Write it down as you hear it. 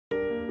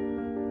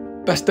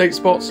Best date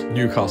spots,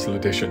 Newcastle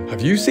edition.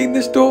 Have you seen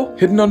this door?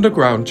 Hidden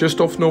underground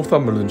just off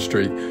Northumberland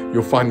Street,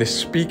 you'll find this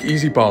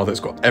speakeasy bar that's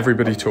got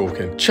everybody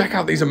talking. Check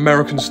out these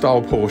American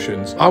style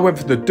portions. I went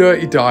for the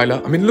dirty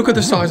dialer. I mean, look at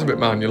the size of it,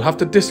 man. You'll have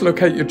to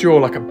dislocate your jaw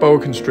like a boa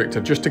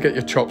constrictor just to get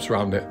your chops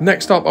around it.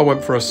 Next up, I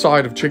went for a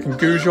side of chicken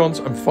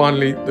goujons, and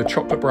finally the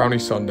chocolate brownie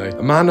sundae.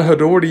 Amanda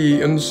had already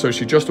eaten, so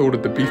she just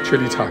ordered the beef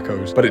chili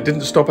tacos, but it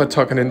didn't stop her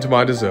tucking into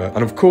my dessert.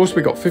 And of course,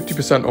 we got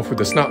 50% off with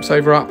the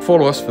Snapsaver app.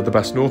 Follow us for the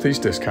best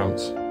Northeast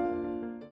discounts.